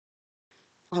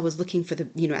I was looking for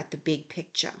at the big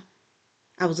picture.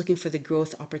 I was looking for the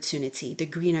growth opportunity, the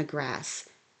greener grass.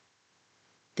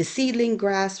 The seedling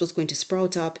grass was going to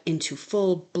sprout up into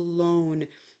full blown,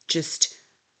 just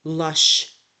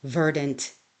lush,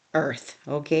 verdant earth.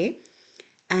 Okay.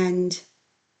 And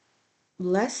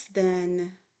less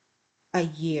than a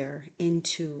year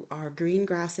into our green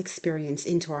grass experience,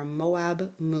 into our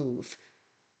Moab move,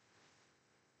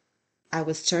 I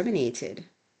was terminated.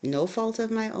 No fault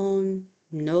of my own,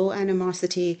 no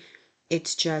animosity.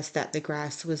 It's just that the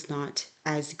grass was not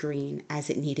as green as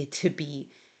it needed to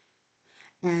be.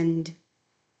 And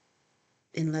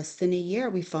in less than a year,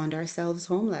 we found ourselves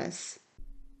homeless.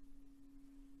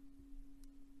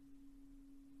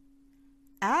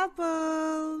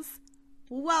 Apples!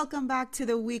 Welcome back to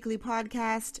the weekly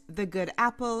podcast, The Good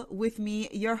Apple, with me,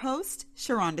 your host,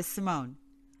 Sharonda Simone.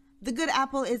 The Good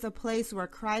Apple is a place where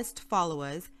Christ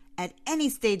followers, at any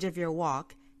stage of your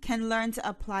walk, can learn to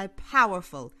apply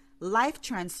powerful,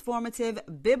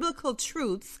 life-transformative biblical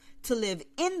truths to live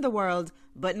in the world,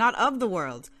 but not of the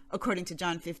world, according to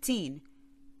John 15.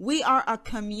 We are a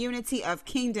community of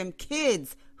kingdom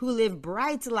kids who live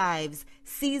bright lives,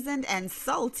 seasoned and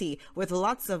salty, with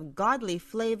lots of godly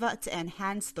flavor to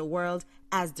enhance the world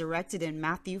as directed in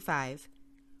Matthew 5.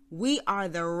 We are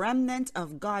the remnant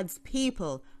of God's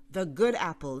people, the good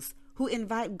apples, who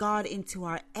invite God into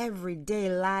our everyday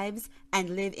lives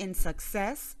and live in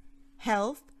success,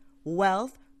 health,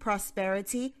 wealth,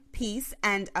 prosperity, peace,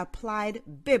 and applied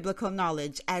biblical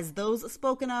knowledge as those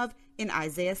spoken of in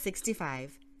Isaiah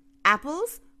 65.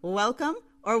 Apples, welcome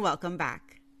or welcome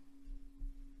back.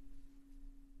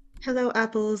 Hello,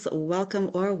 apples.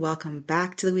 Welcome or welcome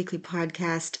back to the weekly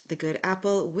podcast, The Good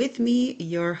Apple, with me,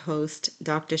 your host,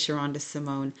 Dr. Sharonda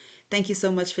Simone. Thank you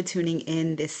so much for tuning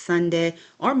in this Sunday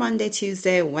or Monday,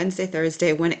 Tuesday, Wednesday,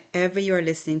 Thursday, whenever you are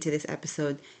listening to this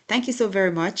episode. Thank you so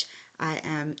very much. I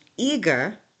am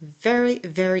eager, very,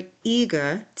 very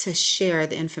eager to share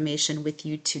the information with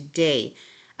you today.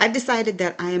 I've decided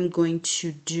that I am going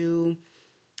to do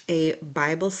a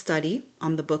Bible study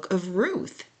on the book of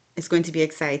Ruth. It's going to be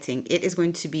exciting. It is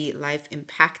going to be life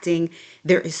impacting.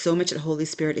 There is so much that Holy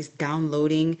Spirit is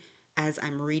downloading as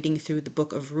I'm reading through the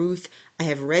book of Ruth. I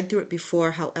have read through it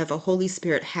before. However, Holy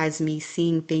Spirit has me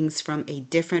seeing things from a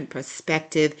different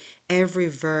perspective. Every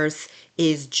verse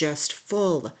is just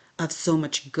full of so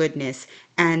much goodness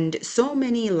and so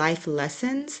many life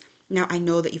lessons. Now, I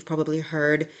know that you've probably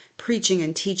heard preaching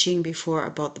and teaching before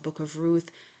about the book of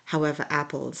Ruth. However,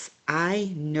 apples,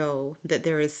 I know that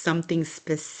there is something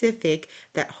specific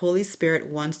that Holy Spirit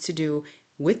wants to do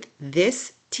with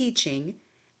this teaching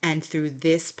and through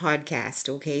this podcast,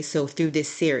 okay? So through this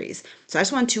series. So I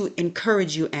just want to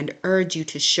encourage you and urge you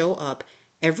to show up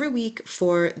every week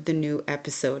for the new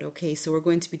episode, okay? So we're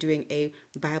going to be doing a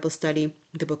Bible study,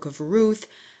 the book of Ruth.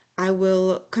 I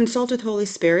will consult with Holy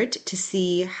Spirit to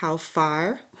see how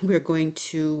far we're going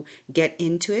to get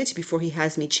into it before He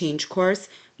has me change course.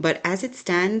 But as it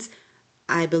stands,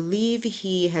 I believe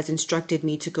He has instructed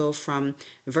me to go from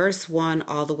verse 1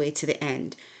 all the way to the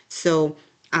end. So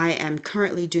I am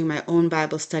currently doing my own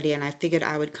Bible study, and I figured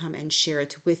I would come and share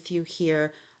it with you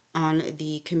here on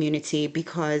the community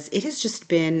because it's just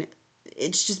been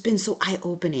so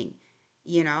eye-opening,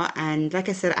 and like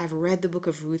I said, I've read the book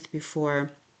of Ruth before,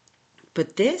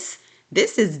 but this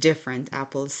is different,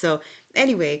 apples. So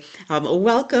anyway,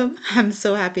 welcome. I'm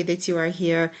so happy that you are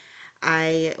here.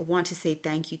 I want to say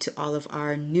thank you to all of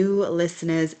our new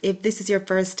listeners. If this is your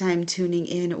first time tuning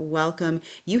in, welcome.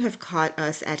 You have caught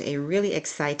us at a really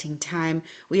exciting time.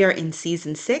 We are in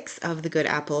season 6 of The Good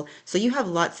Apple, so you have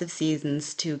lots of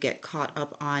seasons to get caught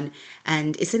up on.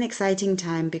 And it's an exciting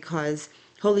time because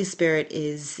Holy Spirit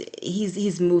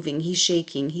he's moving, he's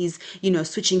shaking, he's,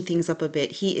 switching things up a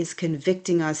bit. He is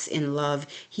convicting us in love.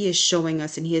 He is showing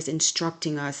us and he is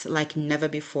instructing us like never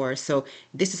before. So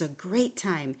this is a great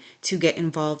time to get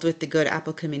involved with the Good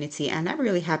Apple community, and I'm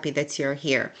really happy that you're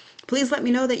here. Please let me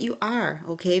know that you are,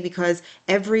 okay? Because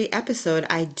every episode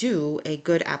I do a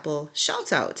Good Apple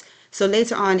shout out. So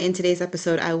later on in today's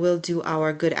episode, I will do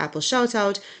our Good Apple shout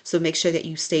out. So make sure that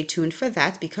you stay tuned for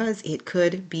that because it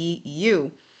could be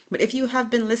you. But if you have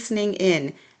been listening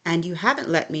in and you haven't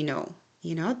let me know,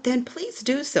 then please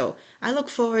do so. I look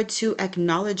forward to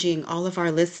acknowledging all of our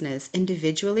listeners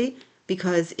individually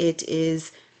because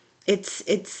it's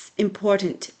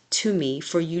important to me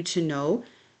for you to know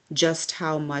just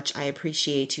how much I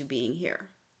appreciate you being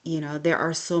here. There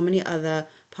are so many other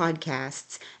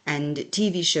podcasts and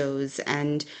TV shows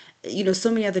and, so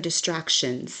many other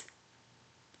distractions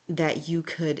that you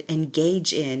could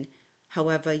engage in.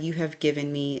 However, you have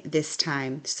given me this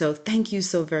time. So thank you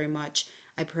so very much.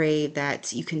 I pray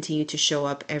that you continue to show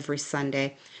up every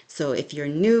Sunday. So if you're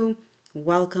new,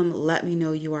 welcome. Let me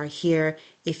know you are here.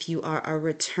 If you are a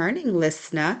returning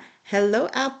listener, hello,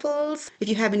 apples. If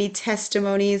you have any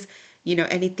testimonies,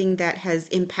 anything that has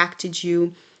impacted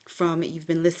you from you've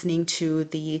been listening to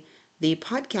the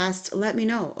podcast, let me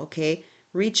know, okay?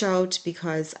 Reach out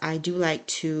because I do like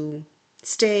to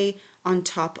stay on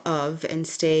top of and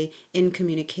stay in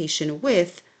communication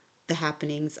with the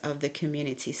happenings of the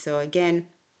community. So again,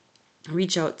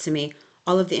 reach out to me.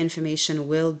 All of the information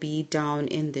will be down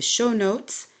in the show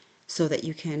notes so that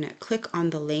you can click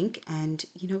on the link and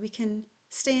we can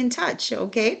stay in touch,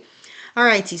 okay?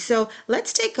 Alrighty, so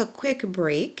let's take a quick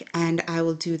break and I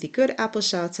will do the Good Apple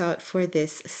shout out for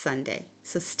this Sunday.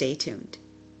 So stay tuned.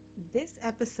 This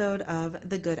episode of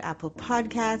the Good Apple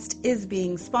podcast is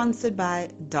being sponsored by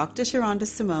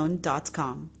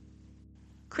DrSharondaSimone.com.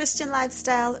 Christian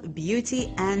lifestyle,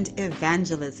 beauty, and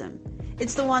evangelism.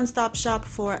 It's the one-stop shop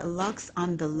for luxe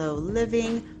on the low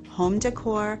living, home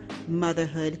decor,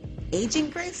 motherhood, aging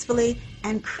gracefully,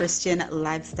 and Christian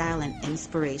lifestyle and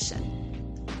inspiration.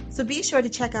 So be sure to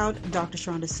check out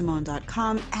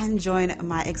DrSharondaSimone.com and join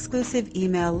my exclusive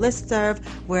email listserv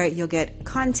where you'll get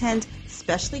content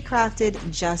specially crafted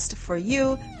just for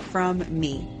you from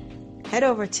me. Head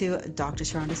over to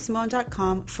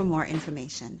DrSharondaSimone.com for more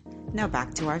information. Now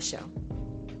back to our show.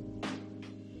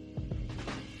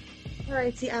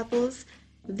 Alrighty, apples.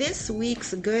 This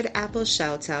week's Good Apple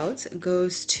shout out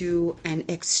goes to an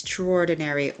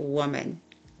extraordinary woman.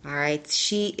 All right,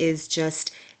 she is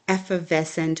just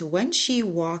effervescent. When she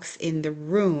walks in the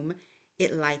room,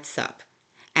 it lights up.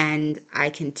 And I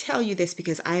can tell you this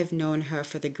because I have known her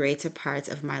for the greater part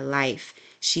of my life.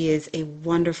 She is a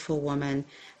wonderful woman,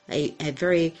 a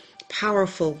very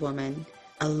powerful woman,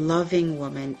 a loving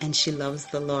woman, and she loves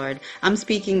the Lord. I'm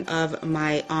speaking of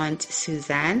my Aunt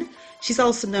Suzanne. She's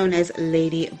also known as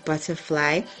Lady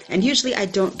Butterfly. And usually I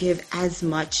don't give as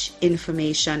much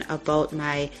information about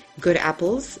my good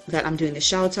apples that I'm doing the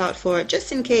shout out for,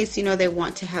 just in case, they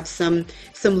want to have some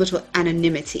little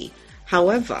anonymity.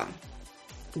 However,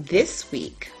 this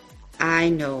week, I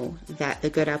know that the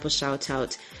Good Apple shout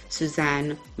out,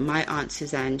 Suzanne, my Aunt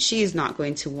Suzanne, she is not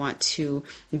going to want to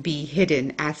be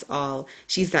hidden at all.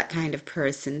 She's that kind of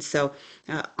person. So,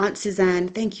 Aunt Suzanne,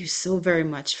 thank you so very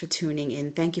much for tuning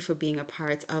in. Thank you for being a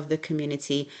part of the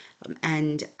community.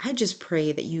 And I just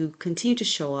pray that you continue to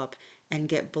show up and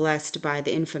get blessed by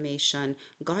the information,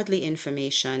 godly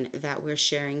information that we're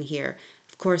sharing here.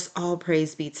 Of course, all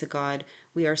praise be to God.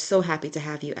 We are so happy to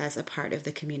have you as a part of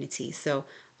the community. So,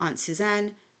 Aunt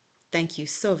Suzanne, thank you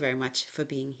so very much for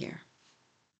being here.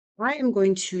 I am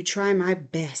going to try my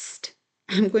best.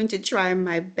 I'm going to try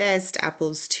my best,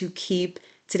 Apples, to keep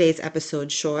today's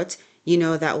episode short. You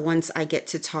know that once I get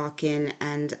to talking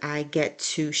and I get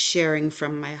to sharing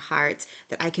from my heart,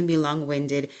 that I can be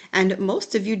long-winded, and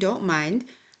most of you don't mind.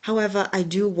 However, I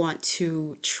do want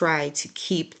to try to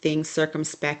keep things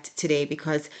circumspect today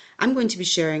because I'm going to be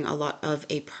sharing a lot of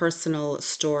a personal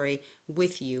story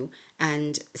with you.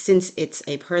 And since it's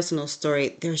a personal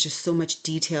story, there's just so much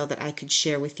detail that I could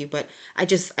share with you. But I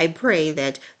pray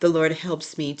that the Lord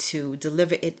helps me to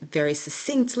deliver it very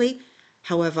succinctly.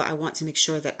 However, I want to make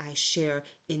sure that I share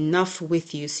enough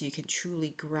with you so you can truly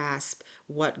grasp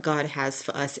what God has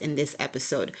for us in this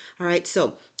episode. All right,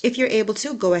 so if you're able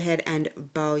to, go ahead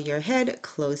and bow your head,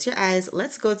 close your eyes.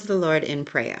 Let's go to the Lord in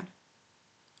prayer.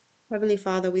 Heavenly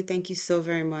Father, we thank you so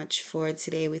very much for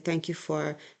today. We thank you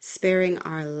for sparing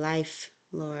our life,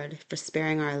 Lord, for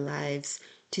sparing our lives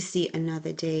to see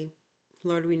another day.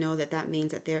 Lord, we know that that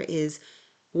means that there is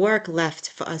work left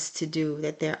for us to do,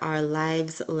 that there are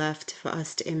lives left for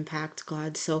us to impact,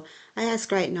 God. So I ask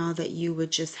right now that you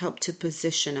would just help to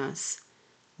position us,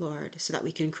 Lord, so that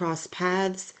we can cross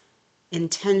paths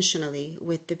intentionally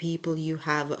with the people you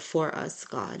have for us,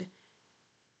 God.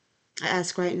 I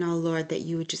ask right now, Lord, that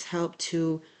you would just help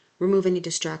to remove any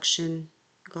distraction,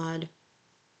 God,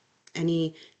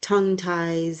 any tongue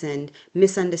ties and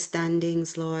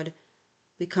misunderstandings, Lord.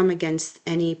 We come against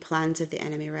any plans of the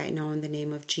enemy right now in the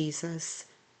name of Jesus.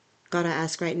 God, I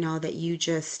ask right now that you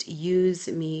just use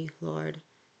me, Lord.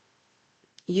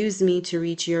 Use me to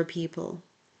reach your people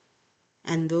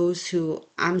and those who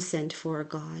I'm sent for,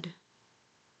 God.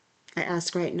 I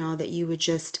ask right now that you would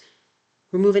just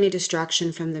remove any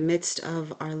distraction from the midst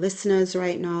of our listeners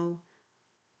right now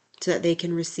so that they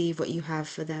can receive what you have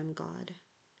for them, God.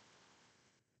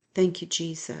 Thank you,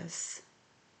 Jesus.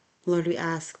 Lord, we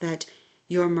ask that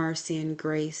your mercy and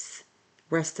grace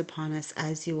rest upon us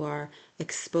as you are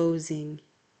exposing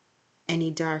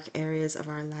any dark areas of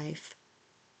our life.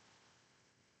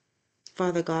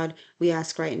 Father God, we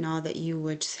ask right now that you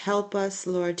would help us,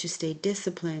 Lord, to stay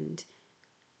disciplined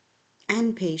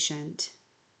and patient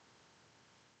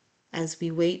as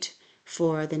we wait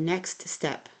for the next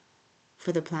step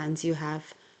for the plans you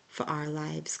have for our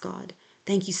lives, God.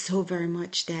 Thank you so very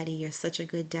much, Daddy. You're such a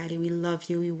good daddy. We love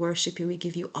you. We worship you. We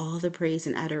give you all the praise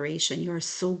and adoration. You are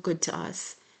so good to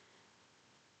us.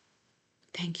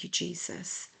 Thank you,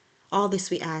 Jesus. All this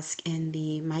we ask in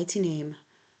the mighty name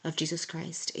of Jesus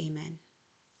Christ. Amen.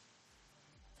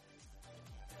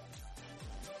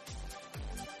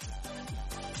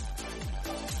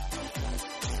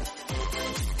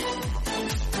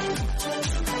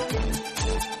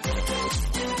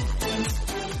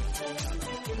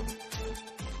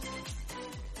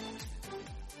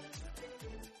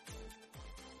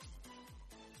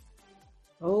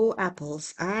 Oh,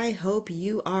 apples, I hope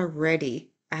you are ready.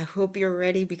 I hope you're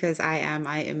ready because I am.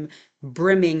 I am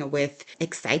brimming with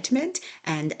excitement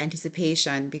and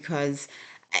anticipation because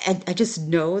I just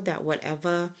know that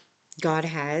whatever God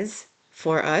has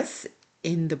for us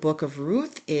in the book of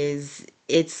Ruth is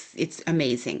it's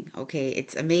amazing. Okay,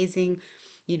 it's amazing.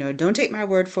 Don't take my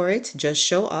word for it. Just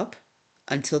show up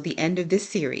until the end of this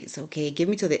series, okay? Give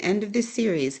me till the end of this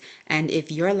series. And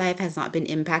if your life has not been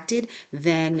impacted,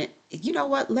 then you know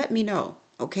what? Let me know.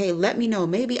 Okay, let me know.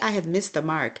 Maybe I have missed the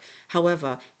mark.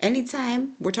 However,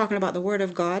 anytime we're talking about the Word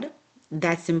of God,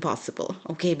 that's impossible,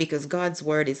 okay? Because God's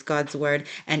Word is God's Word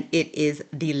and it is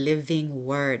the living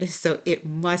Word. So it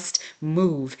must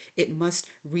move, it must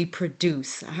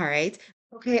reproduce, all right?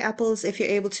 Okay, apples, if you're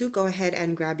able to, go ahead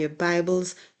and grab your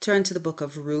Bibles, turn to the book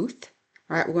of Ruth.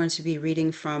 All right, we're going to be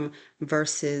reading from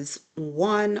verses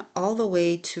 1 all the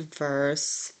way to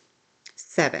verse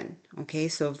 7. Okay,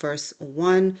 so verse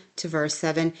 1 to verse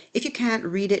 7. If you can't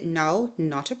read it now,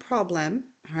 not a problem.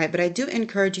 All right, but I do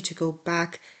encourage you to go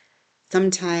back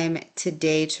sometime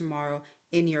today, tomorrow,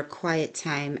 in your quiet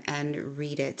time and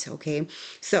read it. Okay,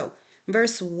 so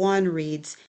verse 1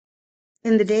 reads,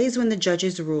 in the days when the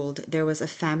judges ruled, there was a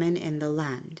famine in the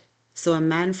land. So a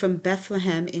man from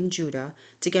Bethlehem in Judah,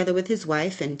 together with his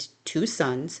wife and 2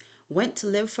 sons, went to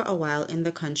live for a while in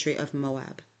the country of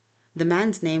Moab. The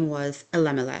man's name was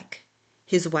Elimelech.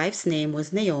 His wife's name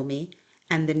was Naomi,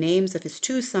 and the names of his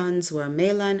 2 sons were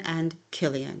Mahlon and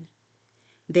Kilion.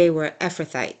 They were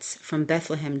Ephrathites from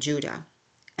Bethlehem, Judah,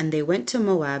 and they went to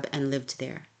Moab and lived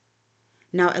there.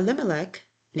 Now Elimelech,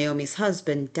 Naomi's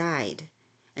husband, died,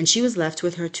 and she was left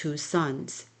with her 2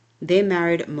 sons. They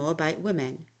married Moabite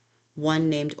women, one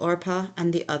named Orpah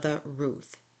and the other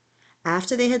Ruth.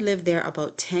 After they had lived there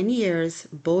about 10 years,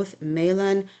 both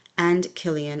Mahlon and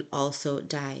Kilion also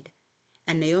died,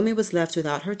 and Naomi was left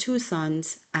without her 2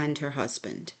 sons and her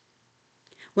husband.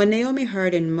 When Naomi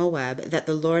heard in Moab that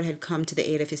the Lord had come to the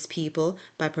aid of his people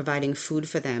by providing food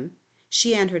for them,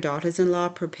 she and her daughters-in-law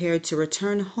prepared to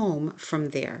return home from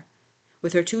there.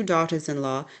 With her 2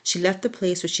 daughters-in-law, she left the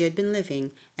place where she had been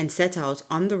living and set out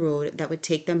on the road that would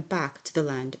take them back to the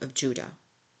land of Judah.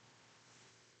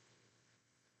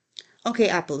 Okay,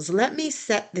 apples, let me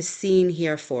set the scene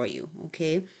here for you,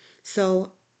 okay?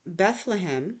 So,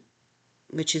 Bethlehem,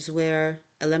 which is where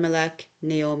Elimelech,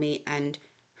 Naomi, and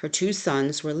her 2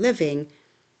 sons were living,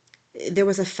 there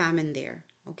was a famine there,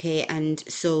 okay? And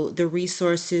so the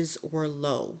resources were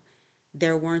low.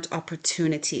 There weren't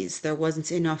opportunities. There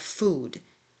wasn't enough food.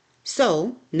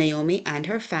 So Naomi and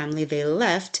her family, they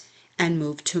left and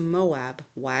moved to Moab.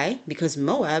 Why? Because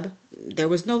Moab, there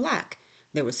was no lack.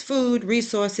 There was food,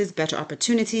 resources, better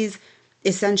opportunities.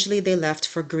 Essentially, they left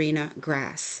for greener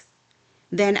grass.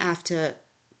 Then after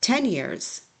 10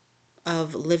 years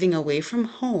of living away from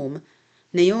home,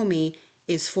 Naomi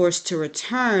is forced to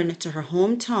return to her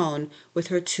hometown with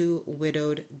her 2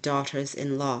 widowed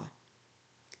daughters-in-law.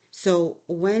 So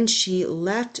when she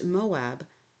left Moab,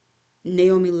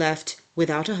 Naomi left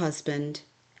without a husband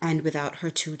and without her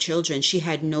 2 children. She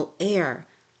had no heir.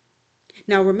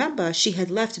 Now remember, she had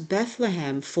left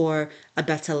Bethlehem for a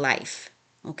better life.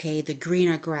 Okay, the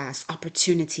greener grass,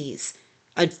 opportunities,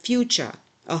 a future,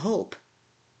 a hope.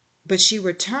 But she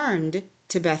returned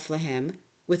to Bethlehem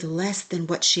with less than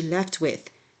what she left with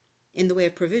in the way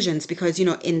of provisions because,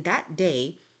 in that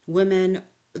day, women,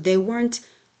 they weren't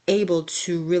able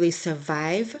to really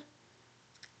survive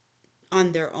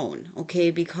on their own,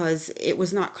 okay? Because it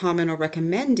was not common or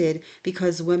recommended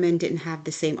because women didn't have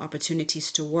the same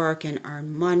opportunities to work and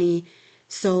earn money.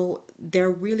 So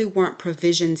there really weren't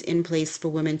provisions in place for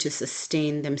women to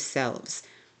sustain themselves.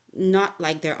 Not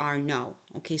like there are now.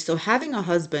 Okay, so having a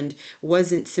husband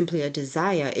wasn't simply a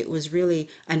desire, it was really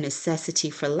a necessity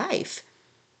for life.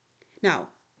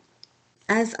 Now,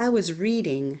 as I was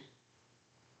reading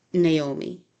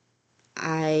Naomi,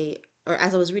 I or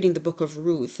as I was reading the book of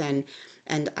Ruth, and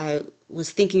I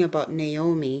was thinking about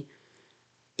Naomi,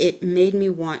 it made me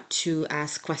want to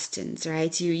ask questions,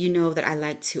 right? You know that I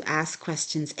like to ask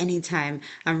questions anytime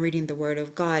I'm reading the Word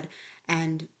of God.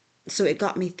 And so it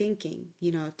got me thinking,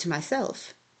 to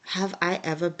myself, have I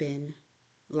ever been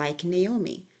like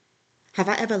Naomi? Have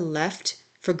I ever left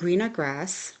for greener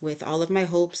grass with all of my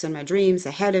hopes and my dreams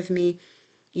ahead of me?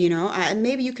 And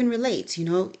maybe you can relate,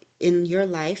 in your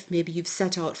life, maybe you've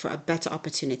set out for a better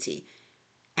opportunity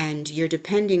and you're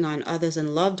depending on others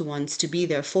and loved ones to be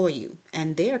there for you,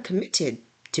 and they are committed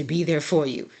to be there for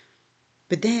you.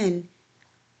 But then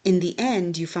in the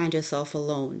end, you find yourself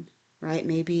alone, right?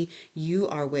 Maybe you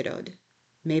are widowed,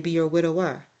 maybe you're a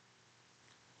widower,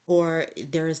 or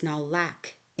there is now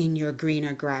lack in your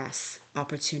greener grass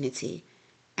opportunity,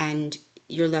 and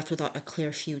you're left without a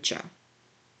clear future.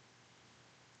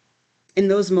 In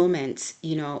those moments,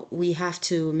 we have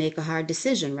to make a hard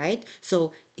decision, right?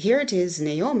 So here it is,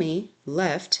 Naomi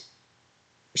left.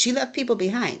 She left people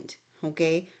behind,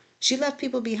 okay? She left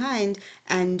people behind,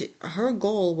 and her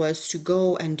goal was to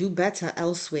go and do better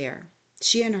elsewhere.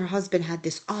 She and her husband had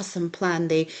this awesome plan.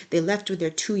 They left with their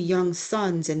two young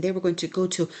sons, and they were going to go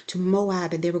to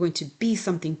Moab, and they were going to be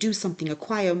something, do something,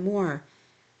 acquire more.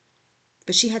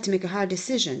 But she had to make a hard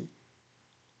decision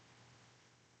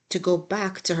to go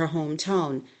back to her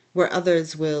hometown where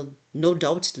others will no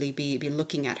doubtly be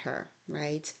looking at her,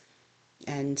 right?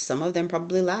 And some of them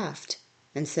probably laughed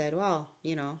and said, well,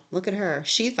 look at her.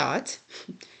 She thought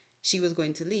she was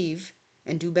going to leave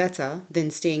and do better than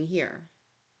staying here.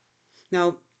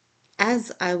 Now,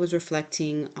 as I was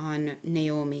reflecting on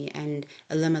Naomi and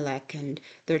Elimelech and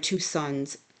their two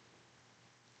sons,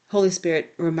 Holy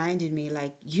Spirit reminded me,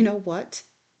 like, you know what?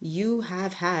 You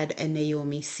have had a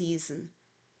Naomi season.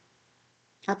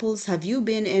 Apples, have you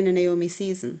been in a Naomi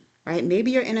season? Right? Maybe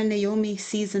you're in a Naomi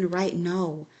season right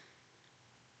now.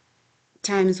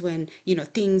 Times when,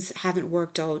 things haven't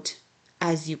worked out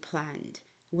as you planned.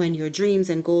 When your dreams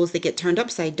and goals they get turned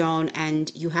upside down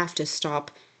and you have to stop,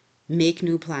 make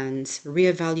new plans,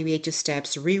 reevaluate your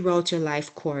steps, reroute your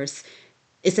life course.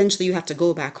 Essentially, you have to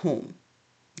go back home.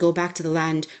 Go back to the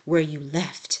land where you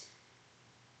left.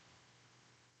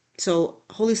 So,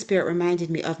 Holy Spirit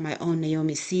reminded me of my own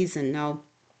Naomi season. Now,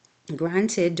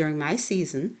 granted, during my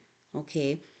season,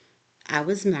 okay, I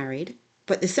was married,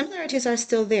 but the similarities are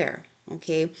still there.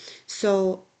 Okay,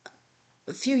 so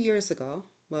a few years ago,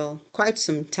 well, quite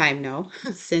some time now,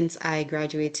 since I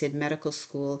graduated medical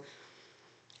school,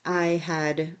 I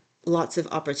had lots of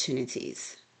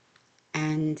opportunities.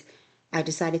 And I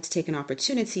decided to take an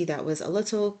opportunity that was a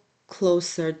little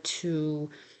closer to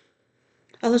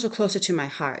my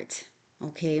heart.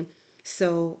 Okay.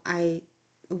 So I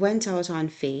went out on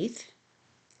faith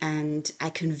and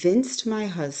I convinced my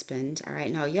husband. All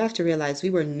right, now you have to realize we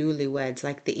were newlyweds,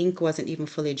 like the ink wasn't even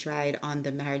fully dried on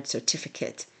the marriage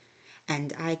certificate.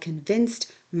 And I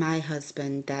convinced my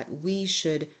husband that we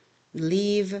should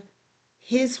leave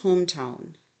his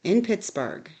hometown in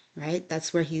Pittsburgh, right?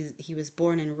 That's where he was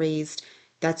born and raised.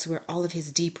 That's where all of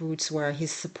his deep roots were,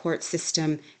 his support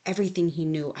system, everything he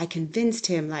knew. I convinced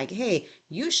him, like, hey,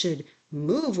 you should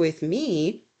move with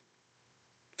me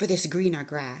for this greener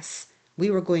grass. We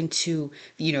were going to,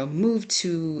 move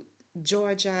to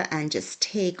Georgia and just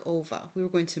take over. We were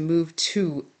going to move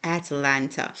to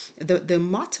Atlanta. The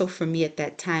motto for me at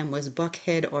that time was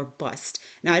Buckhead or bust.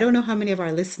 Now, I don't know how many of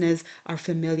our listeners are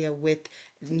familiar with,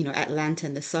 Atlanta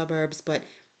and the suburbs, but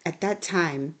at that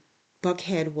time,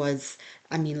 Buckhead was,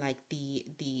 I mean, like the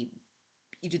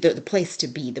place to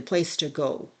be, the place to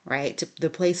go, right? The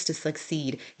place to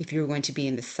succeed if you're going to be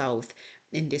in the South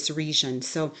in this region.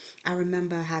 So I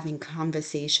remember having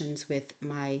conversations with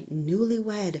my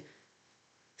newlywed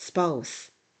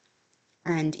spouse.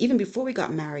 And even before we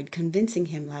got married, convincing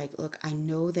him, like, look, I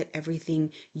know that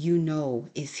everything you know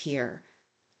is here.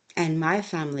 And my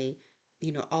family,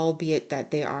 albeit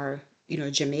that they are,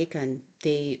 Jamaican,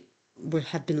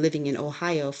 have been living in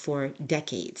Ohio for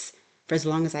decades, for as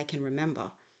long as I can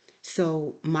remember.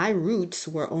 So my roots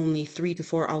were only 3 to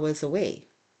 4 hours away,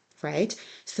 right?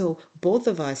 So both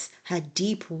of us had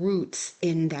deep roots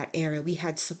in that area. We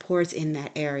had support in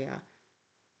that area.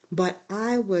 But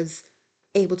I was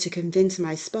able to convince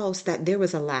my spouse that there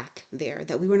was a lack there,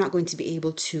 that we were not going to be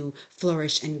able to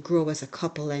flourish and grow as a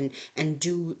couple and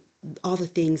do all the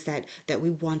things that we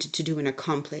wanted to do and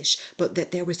accomplish, but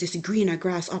that there was this greener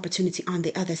grass opportunity on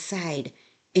the other side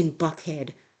in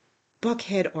Buckhead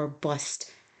or bust,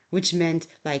 which meant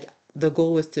like the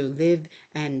goal was to live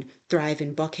and thrive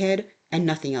in Buckhead and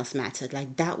nothing else mattered.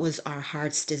 Like that was our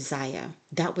heart's desire.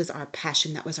 That was our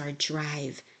passion. That was our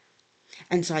drive.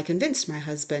 And so I convinced my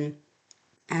husband,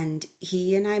 And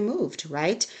he and I moved,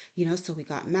 right? So we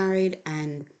got married,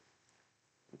 and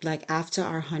like after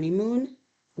our honeymoon,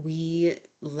 we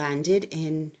landed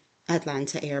in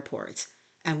Atlanta airport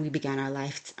and we began our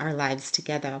lives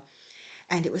together.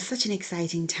 And it was such an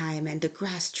exciting time, and the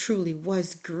grass truly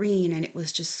was green, and it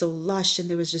was just so lush, and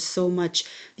there was just so much,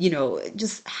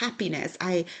 just happiness.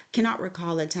 I cannot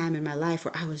recall a time in my life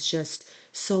where I was just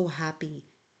so happy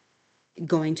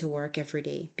going to work every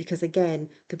day, because again,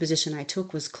 the position I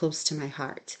took was close to my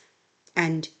heart.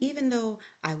 And even though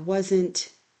I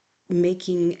wasn't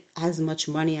making as much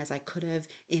money as I could have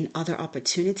in other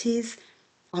opportunities,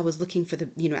 I was looking for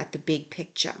at the big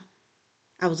picture.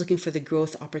 I was looking for the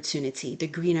growth opportunity, the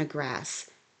greener grass.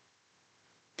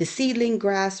 The seedling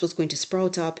grass was going to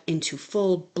sprout up into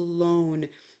full blown,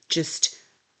 just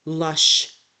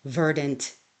lush,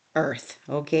 verdant earth,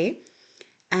 okay?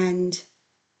 And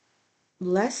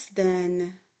less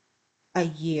than a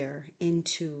year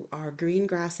into our green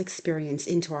grass experience,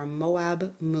 into our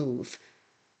Moab move,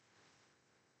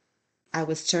 I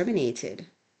was terminated.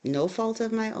 No fault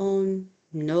of my own,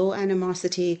 no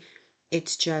animosity.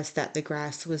 It's just that the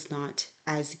grass was not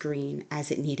as green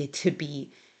as it needed to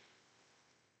be.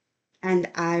 And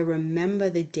I remember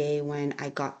the day when I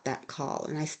got that call,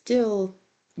 and I still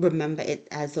remember it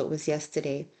as though it was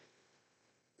yesterday.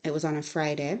 It was on a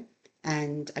Friday,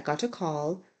 and I got a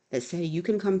call that said, "You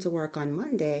can come to work on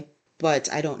Monday,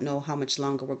 but I don't know how much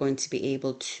longer we're going to be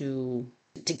able to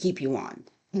keep you on."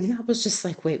 And I was just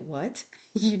like, "Wait, what?"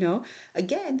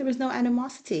 Again, there was no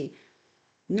animosity.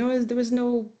 No, there was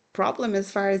no problem as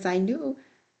far as I knew.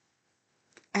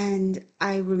 And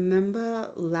I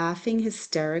remember laughing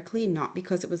hysterically, not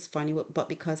because it was funny, but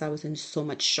because I was in so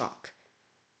much shock.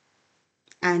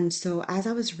 And so as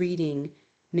I was reading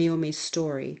Naomi's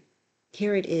story,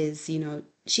 here it is,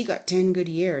 she got 10 good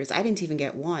years. I didn't even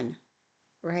get one,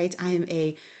 right? I am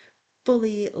a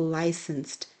fully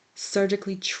licensed,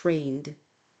 surgically trained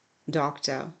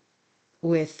doctor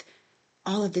with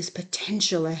all of this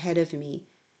potential ahead of me.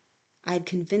 I had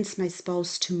convinced my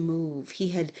spouse to move. He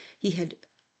had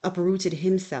uprooted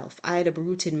himself. I had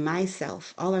uprooted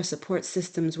myself. All our support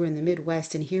systems were in the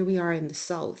Midwest, and here we are in the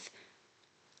South.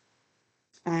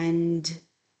 And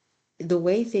the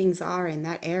way things are in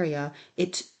that area,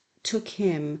 it took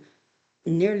him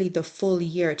nearly the full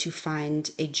year to find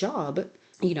a job.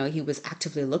 He was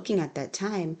actively looking at that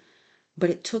time, but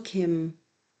it took him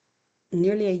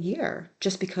nearly a year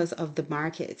just because of the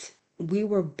market. We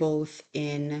were both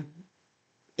in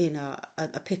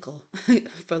a pickle,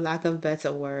 for lack of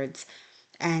better words.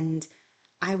 And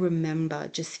I remember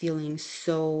just feeling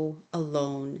so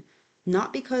alone.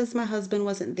 Not because my husband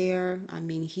wasn't there. I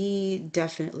mean, he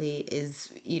definitely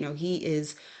is, he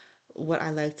is what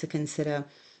I like to consider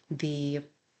the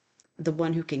the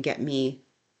one who can get me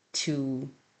to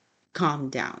calm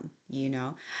down.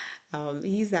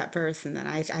 He's that person, and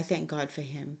I thank God for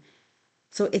him.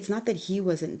 So it's not that he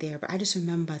wasn't there, but I just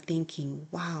remember thinking,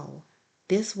 wow,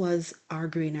 this was our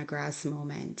greener grass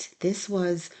moment. This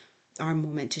was our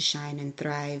moment to shine and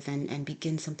thrive and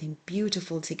begin something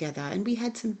beautiful together. And we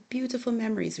had some beautiful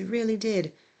memories. We really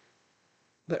did.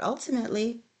 But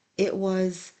ultimately, it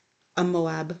was a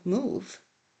Moab move.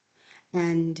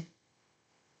 And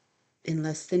in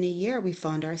less than a year, we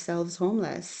found ourselves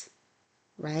homeless,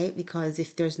 right? Because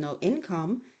if there's no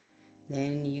income,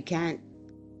 then you can't.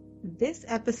 This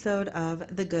episode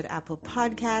of the Good Apple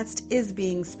podcast is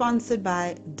being sponsored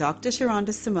by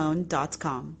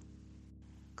DrSharondaSimone.com.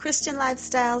 Christian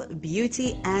lifestyle,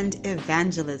 beauty, and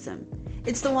evangelism.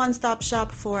 It's the one-stop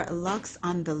shop for luxe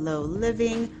on the low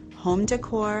living, home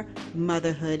decor,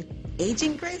 motherhood,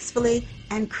 aging gracefully,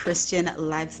 and Christian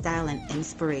lifestyle and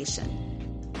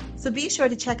inspiration. So be sure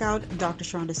to check out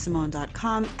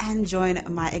DrSharondaSimone.com and join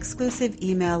my exclusive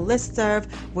email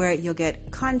listserv where you'll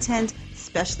get content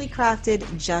specially crafted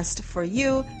just for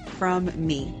you from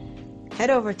me. Head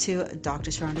over to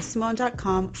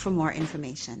DrSharondaSimone.com for more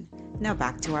information. Now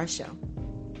back to our show.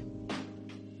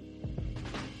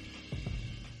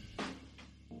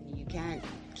 You can't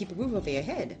keep a roof over your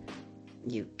head.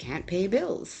 You can't pay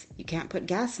bills. You can't put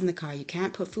gas in the car. You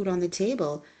can't put food on the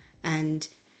table. And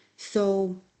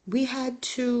so we had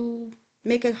to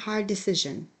make a hard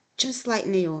decision, just like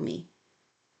Naomi.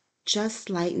 Just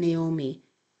like Naomi,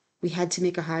 we had to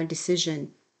make a hard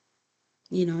decision.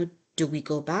 Do we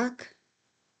go back?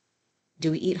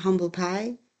 Do we eat humble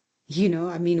pie?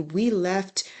 I mean, we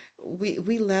left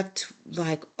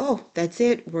like, oh, that's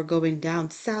it. We're going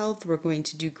down south. We're going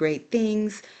to do great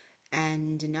things.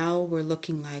 And now we're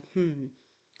looking like,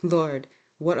 Lord,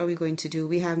 what are we going to do?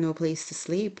 We have no place to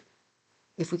sleep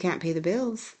if we can't pay the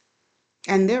bills.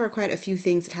 And there were quite a few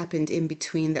things that happened in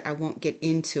between that I won't get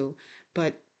into.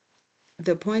 But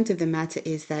the point of the matter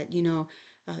is that,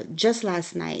 just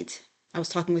last night, I was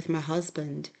talking with my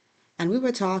husband, and we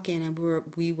were talking and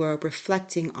we were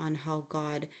reflecting on how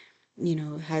God,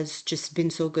 has just been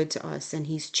so good to us, and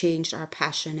He's changed our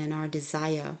passion and our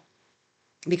desire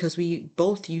because we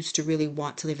both used to really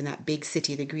want to live in that big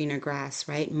city, the greener grass,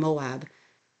 right? Moab.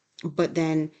 But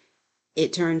then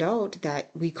it turned out that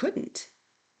we couldn't.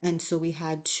 And so we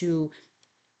had to,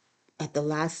 at the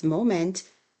last moment,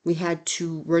 we had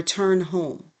to return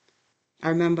home. I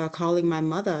remember calling my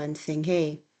mother and saying,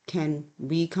 "Hey, can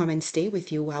we come and stay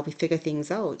with you while we figure things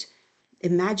out?"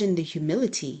 Imagine the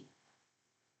humility.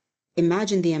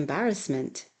 Imagine the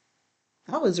embarrassment.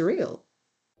 That was real.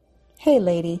 Hey,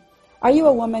 lady, are you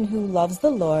a woman who loves the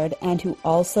Lord and who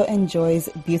also enjoys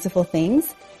beautiful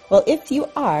things? Well, if you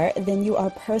are, then you are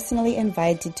personally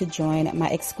invited to join my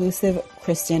exclusive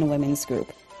Christian women's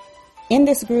group. In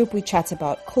this group, we chat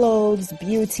about clothes,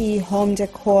 beauty, home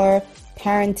decor,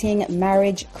 parenting,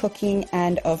 marriage, cooking,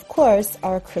 and of course,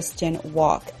 our Christian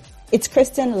walk. It's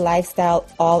Christian lifestyle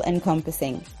all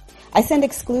encompassing. I send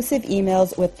exclusive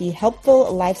emails with the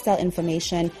helpful lifestyle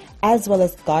information as well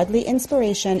as godly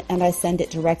inspiration, and I send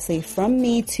it directly from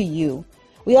me to you.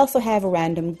 We also have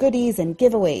random goodies and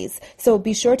giveaways, so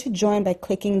be sure to join by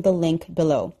clicking the link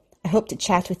below. I hope to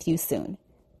chat with you soon.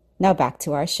 Now back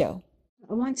to our show.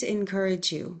 I want to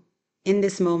encourage you in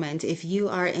this moment, if you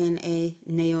are in a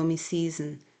Naomi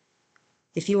season,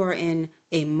 if you are in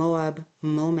a Moab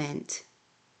moment,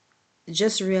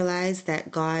 just realize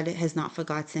that God has not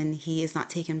forgotten. He is not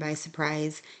taken by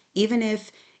surprise. Even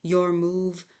if your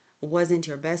move wasn't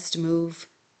your best move,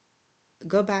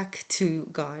 go back to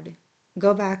God.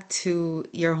 Go back to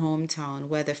your hometown,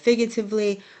 whether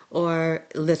figuratively or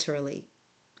literally.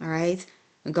 All right?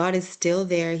 God is still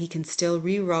there. He can still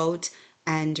reroute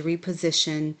and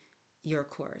reposition your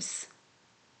course.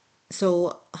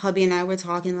 So, hubby and I were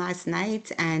talking last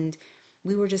night, and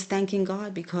we were just thanking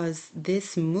God because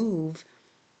this move,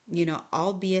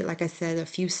 albeit, like I said, a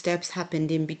few steps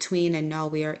happened in between, and now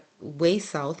we are way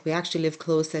south. We actually live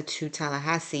closer to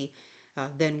Tallahassee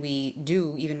than we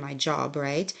do even my job,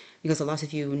 right? Because a lot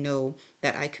of you know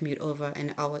that I commute over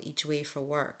an hour each way for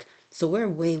work. So we're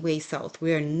way, way south.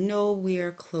 We are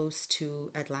nowhere close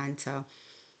to Atlanta.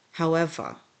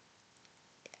 However,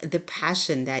 the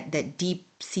passion, that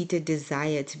deep-seated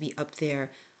desire to be up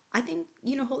there, I think,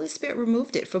 Holy Spirit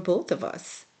removed it for both of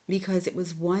us because it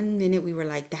was one minute we were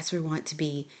like, that's where we want to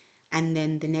be. And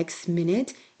then the next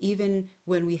minute, even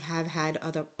when we have had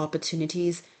other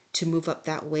opportunities to move up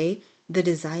that way, the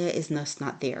desire is just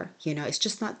not there. It's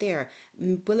just not there.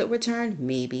 Will it return?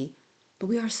 Maybe. But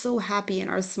we are so happy in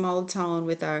our small town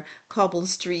with our cobble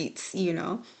streets.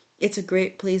 It's a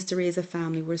great place to raise a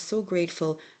family. We're so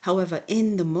grateful. However,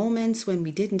 in the moments when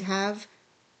we didn't have,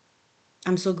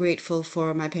 I'm so grateful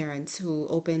for my parents who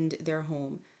opened their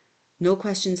home. No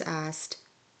questions asked,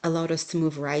 allowed us to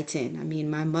move right in. I mean,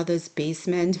 my mother's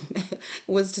basement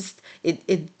was just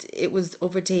it was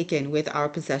overtaken with our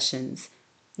possessions.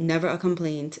 Never a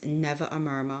complaint, never a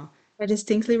murmur. I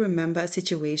distinctly remember a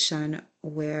situation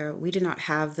where we did not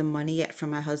have the money yet from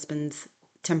my husband's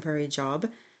temporary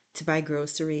job to buy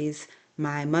groceries.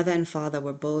 My mother and father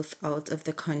were both out of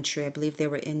the country. I believe they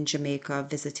were in Jamaica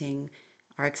visiting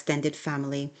our extended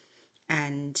family.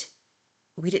 And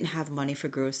we didn't have money for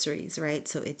groceries, right?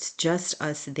 So it's just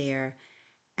us there.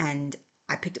 And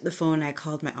I picked up the phone and I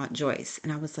called my Aunt Joyce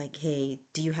and I was like, "Hey,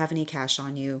 do you have any cash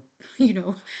on you?"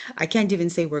 I can't even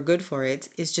say we're good for it.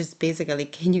 It's just basically,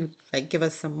 can you like give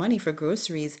us some money for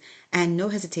groceries? And no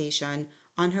hesitation,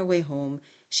 on her way home,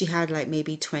 she had like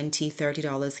maybe 20,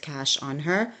 $30 cash on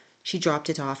her. She dropped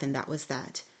it off and that was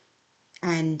that.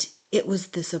 And it was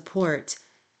the support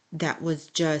that was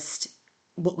just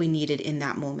what we needed in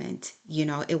that moment.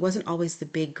 It wasn't always the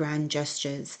big grand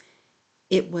gestures.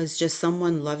 It was just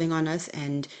someone loving on us.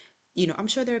 And, I'm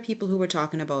sure there are people who were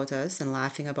talking about us and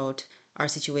laughing about our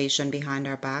situation behind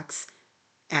our backs.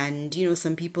 And,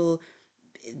 some people,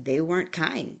 they weren't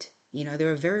kind. They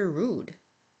were very rude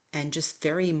and just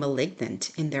very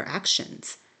malignant in their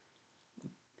actions.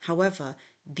 However,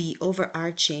 the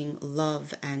overarching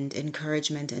love and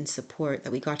encouragement and support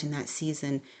that we got in that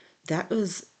season, that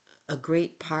was a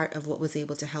great part of what was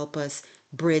able to help us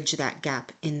bridge that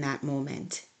gap in that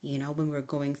moment, when we were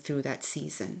going through that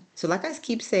season. So, like I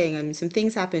keep saying, I mean, some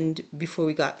things happened before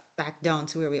we got back down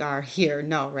to where we are here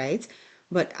now, right?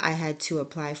 But I had to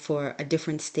apply for a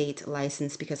different state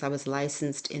license because I was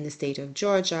licensed in the state of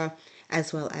Georgia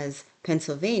as well as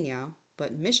Pennsylvania,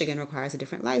 but Michigan requires a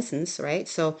different license, right?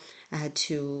 So I had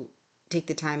to take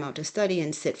the time out to study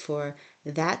and sit for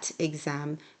that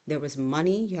exam. There was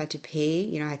money you had to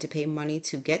pay. I had to pay money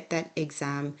to get that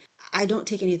exam. I don't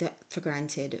take any of that for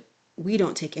granted. We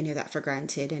don't take any of that for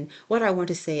granted. And what I want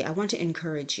to say, I want to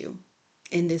encourage you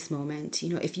in this moment.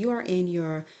 If you are in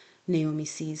your Naomi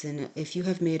season, if you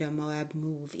have made a Moab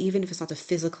move, even if it's not a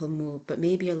physical move, but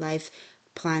maybe your life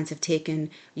plans have taken,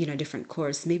 a different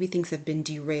course, maybe things have been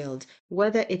derailed,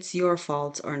 whether it's your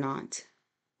fault or not,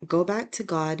 go back to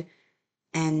God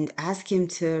and ask Him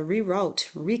to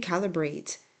reroute,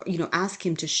 recalibrate, ask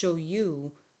Him to show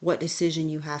you what decision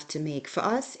you have to make. For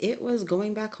us, it was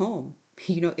going back home.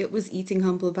 It was eating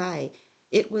humble pie.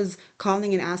 It was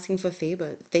calling and asking for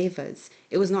favors.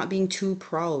 It was not being too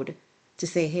proud to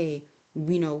say, hey,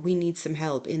 we know we need some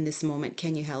help in this moment.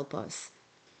 Can you help us?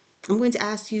 I'm going to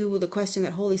ask you the question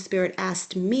that Holy Spirit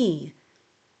asked me.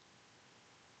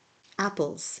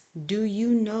 Apples, do you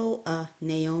know a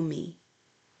Naomi?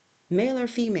 Male or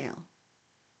female?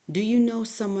 Do you know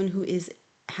someone who is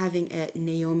having a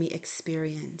Naomi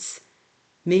experience?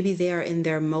 Maybe they are in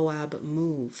their Moab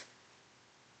move.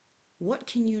 What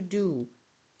can you do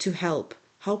to help?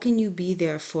 How can you be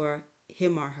there for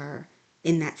him or her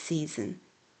in that season?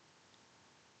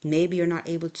 Maybe you're not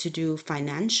able to do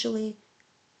financially,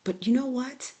 but you know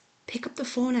what? Pick up the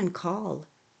phone and call.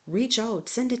 Reach out,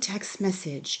 send a text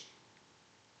message.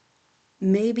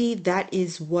 Maybe that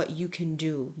is what you can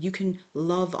do. You can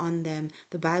love on them.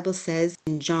 The Bible says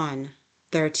in John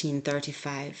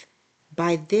 13:35,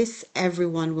 by this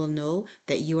everyone will know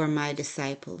that you are my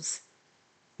disciples.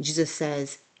 Jesus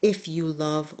says, if you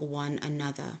love one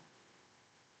another.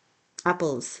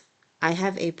 Apples, I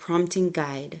have a prompting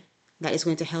guide that is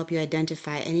going to help you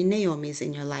identify any Naomis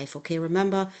in your life. Okay,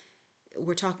 remember,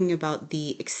 we're talking about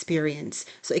the experience.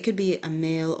 So it could be a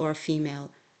male or a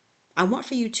female. I want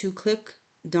for you to click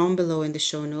down below in the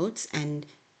show notes and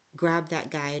grab that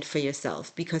guide for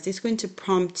yourself, because it's going to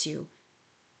prompt you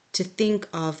to think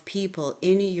of people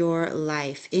in your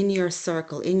life, in your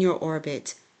circle, in your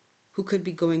orbit, who could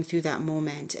be going through that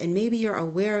moment. And maybe you're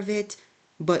aware of it,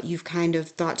 but you've kind of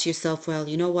thought to yourself, well,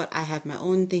 you know what? I have my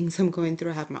own things I'm going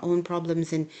through. I have my own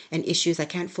problems and issues. I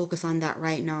can't focus on that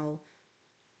right now.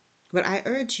 But I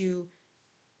urge you,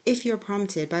 if you're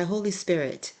prompted by Holy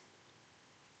Spirit,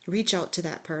 reach out to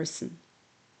that person.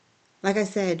 Like I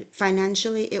said,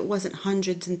 financially, it wasn't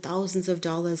hundreds and thousands of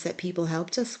dollars that people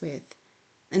helped us with.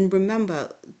 And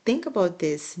remember, think about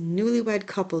this newlywed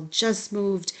couple just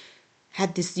moved,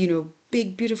 had this,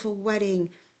 big, beautiful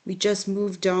wedding. We just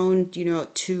moved down,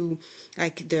 to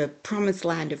like the promised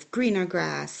land of greener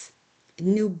grass,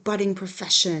 new budding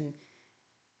profession,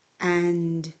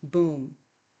 and boom,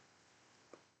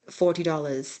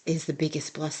 $40 is the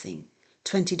biggest blessing.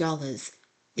 $20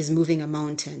 is moving a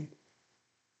mountain.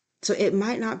 So it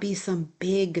might not be some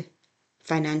big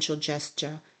financial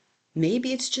gesture.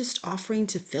 Maybe it's just offering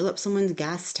to fill up someone's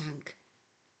gas tank.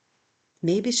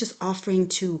 Maybe it's just offering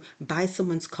to buy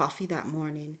someone's coffee that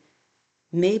morning.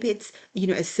 Maybe it's,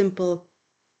 as simple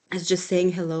as just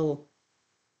saying hello,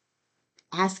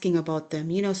 asking about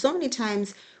them. So many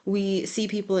times we see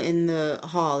people in the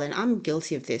hall, and I'm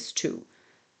guilty of this too.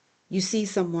 You see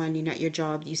someone, at your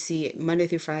job, you see it Monday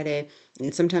through Friday,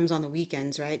 and sometimes on the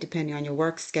weekends, right? Depending on your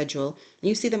work schedule. And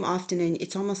you see them often, and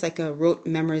it's almost like a rote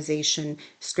memorization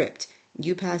script.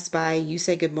 You pass by, you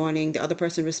say good morning, the other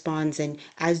person responds, and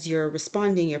as you're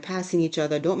responding, you're passing each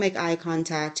other. Don't make eye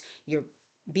contact. You're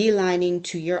beelining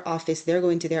to your office. They're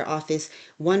going to their office.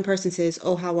 One person says,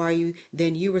 oh, how are you?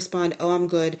 Then you respond, oh, I'm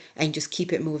good, and just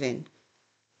keep it moving.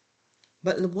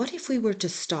 But what if we were to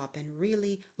stop and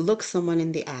really look someone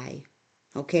in the eye,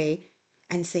 okay,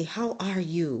 and say, how are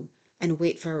you? And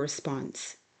wait for a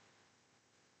response.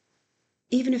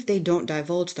 Even if they don't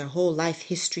divulge their whole life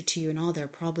history to you and all their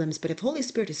problems, but if Holy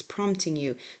Spirit is prompting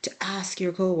you to ask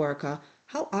your coworker,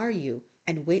 how are you?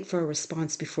 And wait for a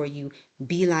response before you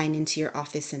beeline into your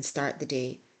office and start the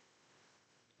day.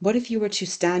 What if you were to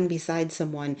stand beside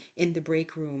someone in the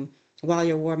break room while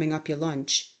you're warming up your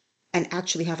lunch and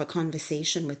actually have a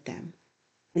conversation with them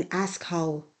and ask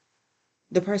how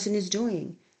the person is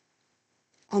doing?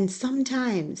 And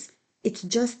sometimes it's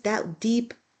just that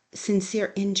deep,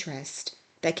 sincere interest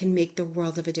that can make the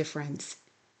world of a difference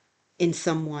in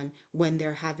someone when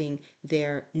they're having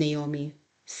their Naomi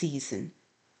season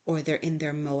or they're in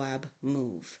their Moab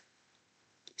move.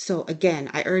 So again,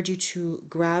 I urge you to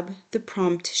grab the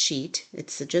prompt sheet.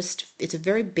 It's a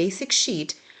very basic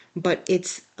sheet, but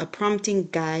it's a prompting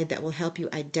guide that will help you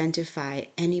identify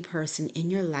any person in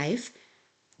your life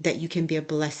that you can be a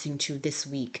blessing to this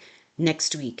week,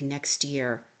 next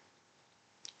year.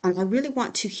 And I really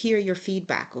want to hear your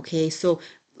feedback, okay? So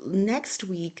next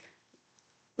week,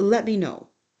 let me know.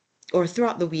 Or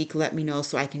throughout the week, let me know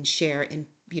so I can share in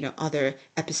other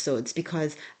episodes,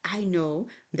 because I know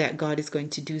that God is going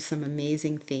to do some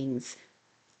amazing things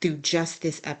through just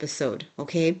this episode.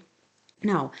 Okay,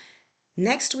 now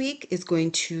next week is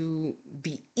going to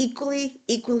be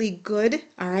equally good,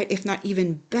 all right, if not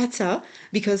even better,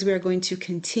 because we are going to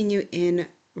continue in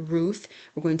Ruth.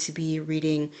 We're going to be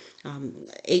reading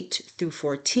 8 through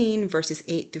 14, verses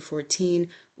 8 through 14.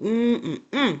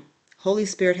 Holy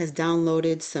Spirit has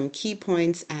downloaded some key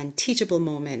points and teachable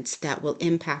moments that will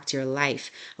impact your life.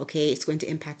 Okay, it's going to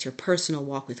impact your personal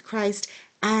walk with Christ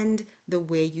and the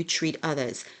way you treat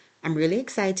others. I'm really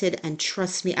excited, and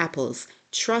trust me, apples,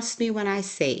 trust me when I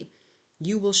say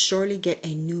you will surely get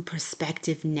a new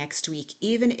perspective next week.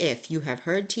 Even if you have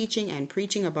heard teaching and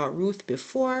preaching about Ruth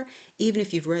before, even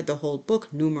if you've read the whole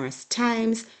book numerous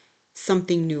times,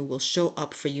 something new will show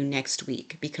up for you next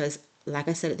week. Because, like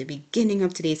I said at the beginning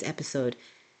of today's episode,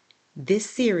 this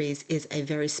series is a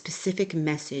very specific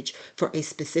message for a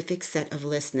specific set of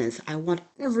listeners. I want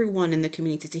everyone in the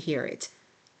community to hear it.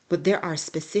 But there are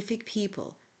specific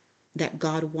people that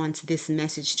God wants this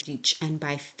message to reach. And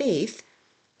by faith,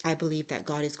 I believe that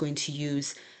God is going to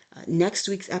use next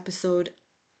week's episode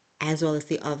as well as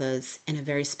the others in a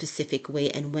very specific way.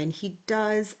 And when he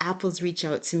does, apples, reach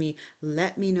out to me.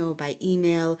 Let me know by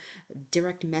email,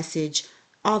 direct message.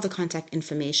 All the contact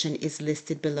information is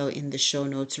listed below in the show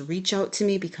notes. Reach out to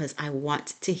me because I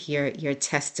want to hear your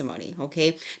testimony.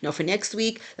 Okay. Now for next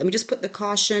week, let me just put the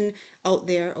caution out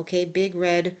there. Okay. Big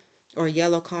red or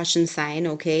yellow caution sign.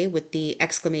 Okay. With the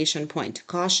exclamation point.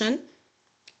 Caution.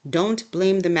 Don't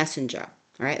blame the messenger.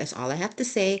 All right, that's all I have to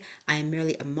say. I am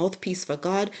merely a mouthpiece for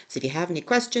God. So if you have any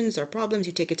questions or problems,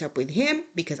 you take it up with him,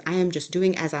 because I am just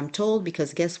doing as I'm told.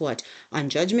 Because guess what? On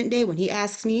Judgment Day, when he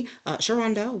asks me,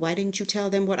 Sharonda, why didn't you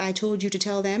tell them what I told you to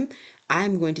tell them?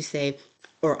 I'm going to say,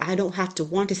 or I don't have to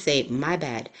want to say, my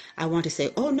bad. I want to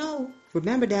say, oh no,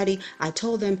 remember, Daddy, I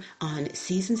told them on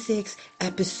season 6,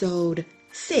 episode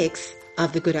 6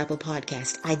 of the Good Apple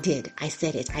podcast. I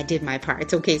said it. I did my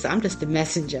part. Okay, so I'm just the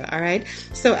messenger. All right.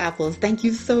 So apples, thank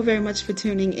you so very much for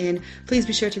tuning in. Please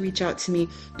be sure to reach out to me.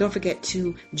 Don't forget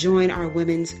to join our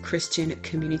women's Christian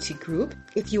community group.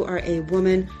 If you are a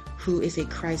woman who is a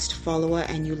Christ follower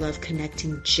and you love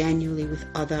connecting genuinely with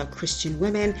other Christian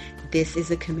women, this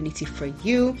is a community for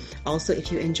you. Also,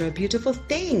 if you enjoy beautiful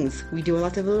things, we do a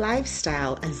lot of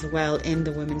lifestyle as well in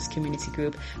the women's community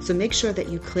group. So make sure that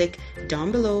you click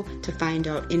down below to find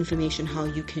out information how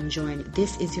you can join.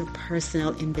 This is your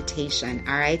personal invitation.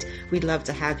 All right. We'd love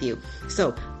to have you.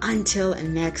 So until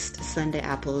next Sunday,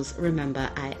 apples, remember,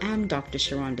 I am Dr.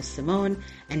 Sharonda Simone,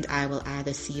 and I will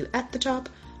either see you at the top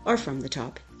or from the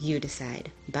top. You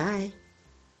decide. Bye.